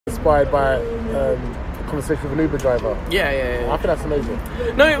inspired by a conversation with an Uber driver. Yeah. I think that's amazing.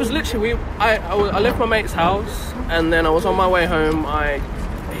 No, it was literally I left my mate's house, and then I was on my way home. I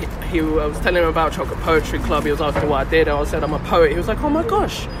was telling him about Chocolate Poetry Club. He was asking what I did. I said I'm a poet. He was like, oh my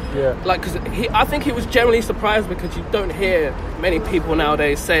gosh. Yeah. Like, because I think he was generally surprised because you don't hear many people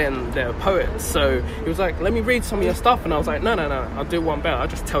nowadays saying they're poets. So he was like, let me read some of your stuff. And I was like, no, I'll do one better. I'll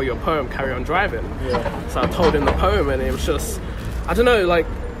just tell you a poem, carry on driving. Yeah. So I told him the poem, and it was just, I don't know, like,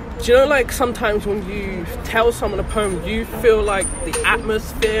 do you know, like, sometimes when you tell someone a poem, you feel like the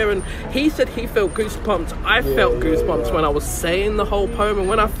atmosphere, and he said he felt goosebumps. I felt goosebumps when I was saying the whole poem, and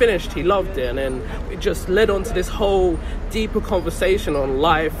when I finished, he loved it, and then it just led on to this whole deeper conversation on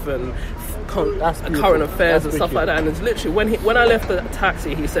life and current affairs and stuff like that. And it's literally, when I left the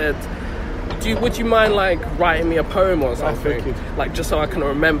taxi, he said, would you mind, like, writing me a poem or something? Like, just so I can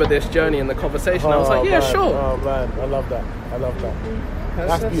remember this journey and the conversation. I was like, yeah, man. sure. Oh, man, I love that.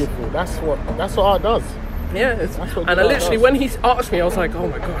 That's beautiful. That's what art does. Yeah, and I literally, when he asked me, I was like, oh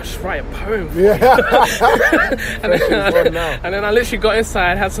my gosh, write a poem. Yeah. and then I literally got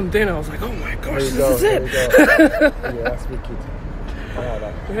inside, had some dinner. I was like, oh my gosh, this is it. Yeah, that's wicked. I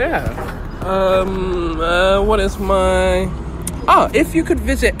like that. Yeah. What is my... if you could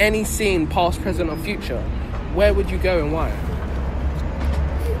visit any scene, past, present, or future, where would you go and why?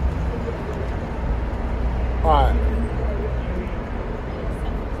 Alright.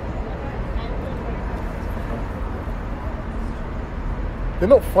 They're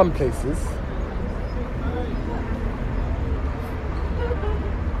not fun places.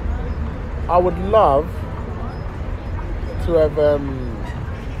 I would love to have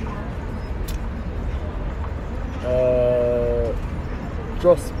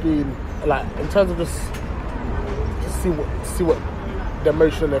just been, like, in terms of just see what the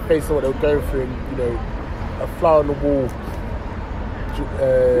emotion on their face and what they were going through, and, you know, a fly on the wall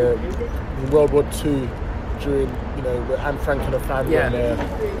in World War II during, you know, with Anne Frank and her family and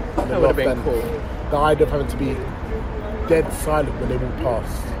that would have been cool. The idea of having to be dead silent when they walk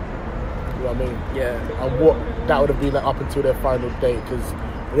past. You know what I mean? Yeah. And what that would have been like up until their final day. Because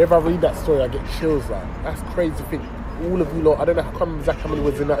whenever I read that story, I get chills. Like, that's crazy to think. All of you lot, I don't know, I can't remember exactly how many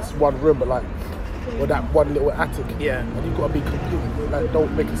was in that one room, but like, or that one little attic. Yeah. And you've got to be completely, like,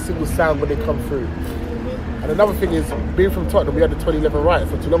 don't make a single sound when they come through. And another thing is, being from Tottenham, we had the 2011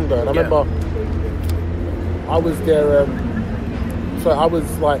 riots not too long ago, and I remember I was there, so I was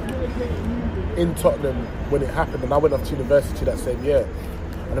like in Tottenham when it happened, and I went off to university that same year.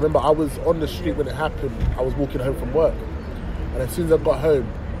 And I remember I was on the street when it happened. I was walking home from work, and as soon as I got home,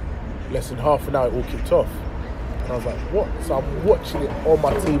 less than half an hour, it all kicked off. And I was like, what? So I'm watching it on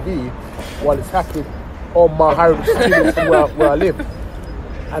my TV while it's happening on my high road students from where I live.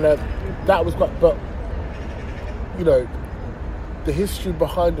 And that was quite, but, you know, the history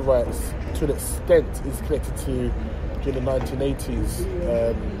behind the riots, to an extent, is connected to during the 1980s,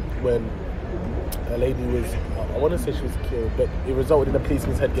 when a lady was, I want to say she was killed, but it resulted in a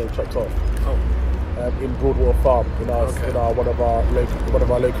policeman's head getting chopped off in Broadwater Farm in one of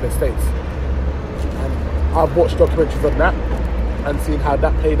our local estates. And I've watched documentaries on that and seen how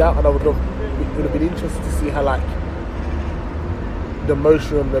that played out, and it would have been interesting to see how, like, the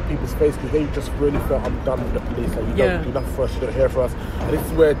emotion on the people's face, because they just really felt, I'm done with the police, like, you don't do nothing for us, you don't hear for us. And this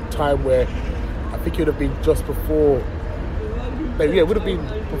is where time where I think it would have been just before, it would have been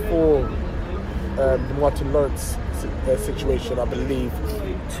before the Martin Lawrence situation, I believe.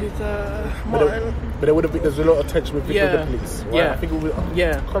 But there would have been, there's a lot of tension with the police, right? I think it was, I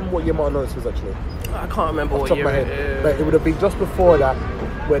can't remember what year Martin Lawrence was actually. I can't remember what year. But it would have been just before that,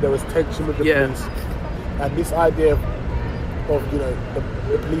 where there was tension with the police, and this idea of, you know,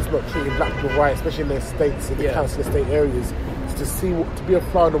 the police not treating black people right, especially in their estates, in the council estate areas, to be a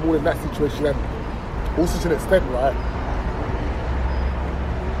fly on the wall in that situation, and also to an extent, right?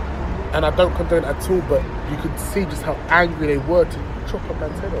 And I don't condone it at all, but you could see just how angry they were to chop a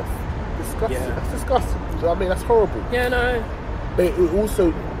man's head off. Disgusting. That's disgusting. Do you know what I mean? That's horrible. Yeah, no. But it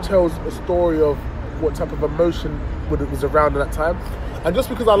also tells a story of what type of emotion was around at that time. And just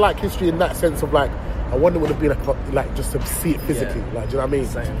because I like history in that sense of, like, I wonder what it would be like just to see it physically, like, do you know what I mean?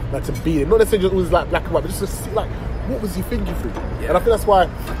 Same. Like, to be it, not necessarily just always like black and white, but just to see, like, what was he thinking through? Yeah. And I think that's why,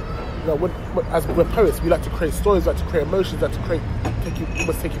 you know, as we're poets, we like to create stories, like to create emotions, like to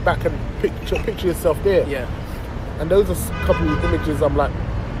almost take you back and picture yourself there. Yeah. And those are a couple of images I'm like,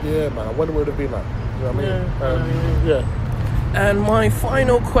 yeah, man, I wonder what it would have been like. You know what I mean? And my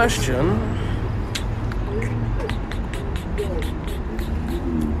final question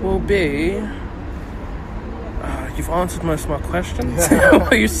will be... you've answered most of my questions,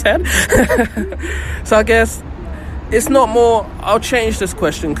 what you said. So I guess, it's not more. I'll change this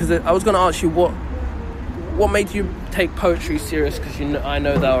question because I was going to ask you what made you take poetry serious, because I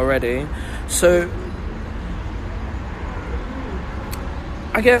know that already. So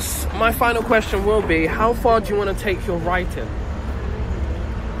I guess my final question will be, how far do you want to take your writing?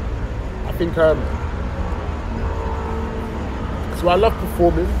 I think so I love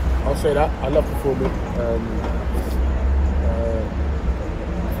performing. I'll say that I love performing.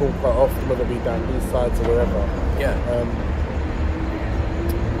 Perform quite often, whether it be down these sides or wherever. Yeah.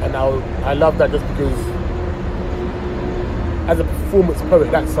 And I love that just because, as a performance poet,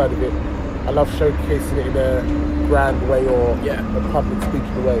 that side of it, I love showcasing it in a grand way or a public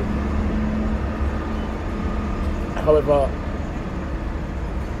speaking way. However,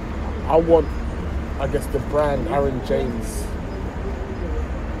 I want, I guess, the brand Aaron James,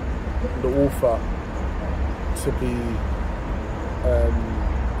 the author, to be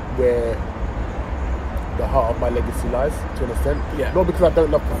where the heart of my legacy lies, to an extent. Yeah. Not because I don't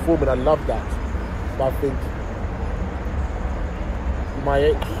love performing, I love that, but I think my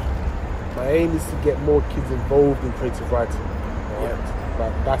aim is to get more kids involved in creative writing. Right? Yeah.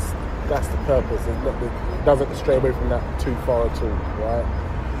 But that's the purpose. It doesn't stray away from that too far at all, right?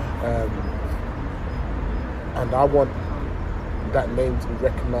 And I want that name to be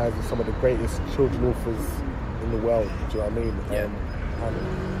recognised as some of the greatest children authors in the world. Do you know what I mean? Yeah. And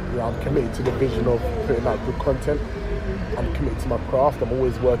I'm committed to the vision of putting out good content. I'm committed to my craft. I'm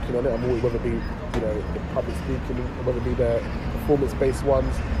always working on it. I'm always, whether it be the public speaking, whether it be the performance-based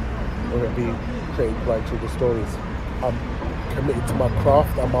ones, whether it be creating great children's stories. I'm committed to my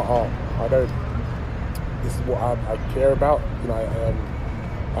craft and my art. This is what I care about.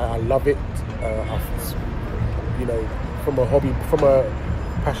 I love it. From a hobby, from a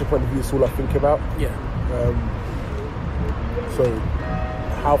passion point of view, it's all I think about. Yeah. So,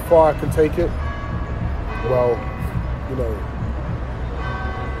 how far I can take it? Well,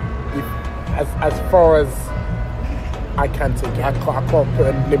 as far as I can take it. I can't put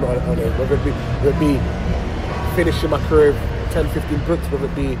a limit on it. Whether it be finishing my career with 10, 15 books, whether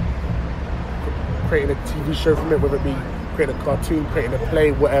it be creating a TV show from it, whether it be creating a cartoon, creating a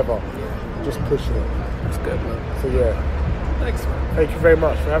play, whatever. Just pushing it. That's good, man. So yeah. Thanks, man. Thank you very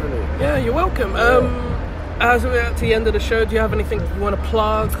much for having me. Yeah, you're welcome. As we're at the end of the show, do you have anything you want to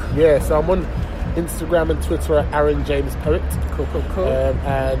plug? Yeah, so I'm on Instagram and Twitter at Aaron James Poet. Cool.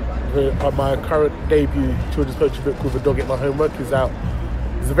 And my current debut children's poetry book called The Dog Ate My Homework is out.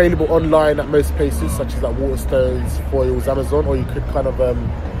 It's available online at most places, such as like Waterstones, Foyles, Amazon, or you could kind of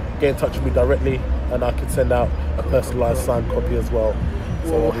get in touch with me directly, and I could send out a personalised signed copy as well.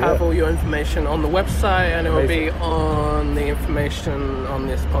 We'll have all your information on the website, and it will be on the information on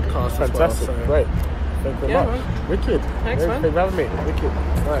this podcast as well. Fantastic, great. Thank you very much. Man. Wicked. Thanks, man. Thanks for having me. Wicked.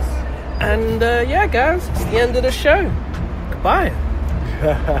 Nice. And guys, it's the end of the show. Goodbye.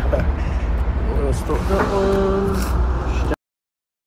 We'll stop that one.